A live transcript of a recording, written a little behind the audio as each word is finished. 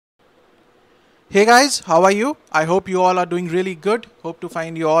Hey guys, how are you? I hope you all are doing really good. Hope to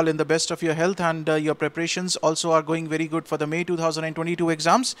find you all in the best of your health and your preparations also are going very good for the May 2022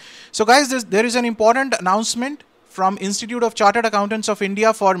 exams. So guys, there is an important announcement from Institute of Chartered Accountants of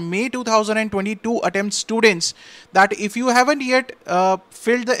India for May 2022 attempt students that if you haven't yet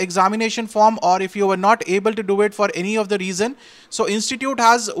filled the examination form or if you were not able to do it for any of the reason, so Institute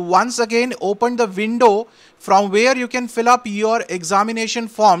has once again opened the window from where you can fill up your examination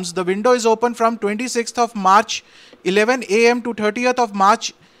forms. The window is open from 26th of March 11 a.m. to 30th of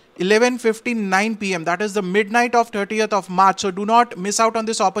March 11:59 p.m. That is the midnight of 30th of March. So do not miss out on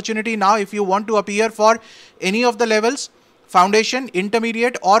this opportunity now if you want to appear for any of the levels, foundation,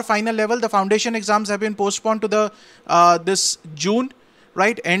 intermediate or final level. The foundation exams have been postponed to the this June,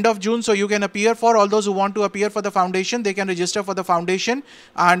 right, end of June. So you can appear for all those who want to appear for the foundation, they can register for the foundation,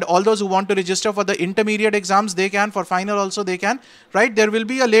 and all those who want to register for the intermediate exams, they can. For final also they can, right? There will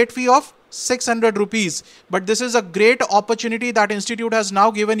be a late fee of 600 rupees, but this is a great opportunity that Institute has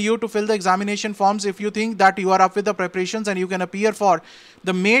now given you to fill the examination forms if you think that you are up with the preparations and you can appear for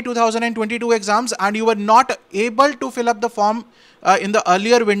the May 2022 exams and you were not able to fill up the form in the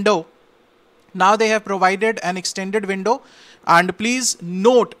earlier window. Now they have provided an extended window, and please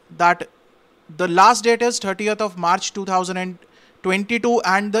note that the last date is 30th of March 2022,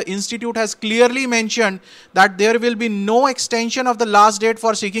 and the Institute has clearly mentioned that there will be no extension of the last date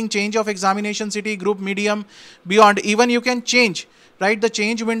for seeking change of examination city, group, medium, beyond. Even you can change, right? The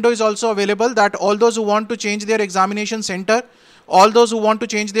change window is also available, that all those who want to change their examination center, all those who want to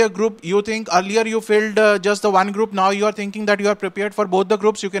change their group, you think earlier you filled just the one group, now you are thinking that you are prepared for both the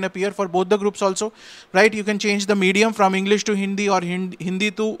groups, you can appear for both the groups also, right? You can change the medium from English to Hindi or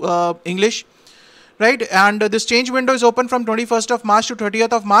Hindi to English, right? And this change window is open from 21st of March to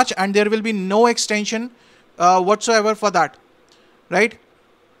 30th of March, and there will be no extension whatsoever for that, right?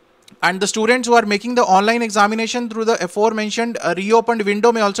 And the students who are making the online examination through the aforementioned reopened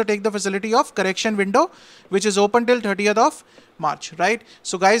window may also take the facility of correction window, which is open till 30th of March, right?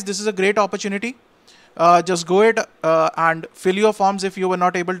 So guys, this is a great opportunity. Just go ahead and fill your forms if you were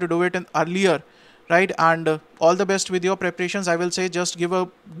not able to do it earlier, right? And all the best with your preparations. I will say just give a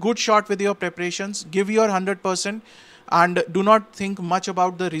good shot with your preparations, give your 100%, and do not think much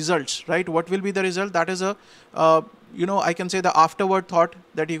about the results, right? What will be the result? That is a I can say the afterward thought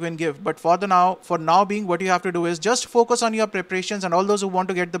that you can give. But for now being, what you have to do is just focus on your preparations. And all those who want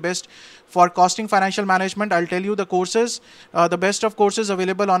to get the best for costing financial management, I'll tell you the courses, the best of courses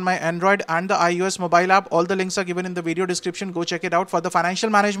available on my Android and the iOS mobile app. All the links are given in the video description. Go check it out. For the financial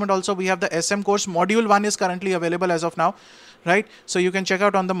management also, we have the SM course. Module 1 is currently available as of now, right? So you can check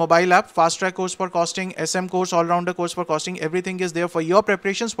out on the mobile app. Fast track course for costing, SM course, all-rounder course for costing. Everything is there for your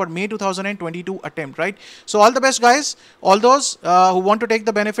preparations for May 2022 attempt, right? So all the best, guys. All those who want to take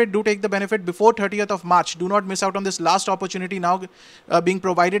the benefit, do take the benefit before 30th of March. Do not miss out on this last opportunity now being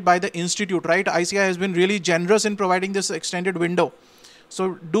provided by the Institute, right? ICAI has been really generous in providing this extended window.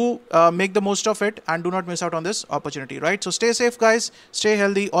 So do make the most of it and do not miss out on this opportunity, right? So stay safe, guys. Stay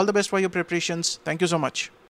healthy. All the best for your preparations. Thank you so much.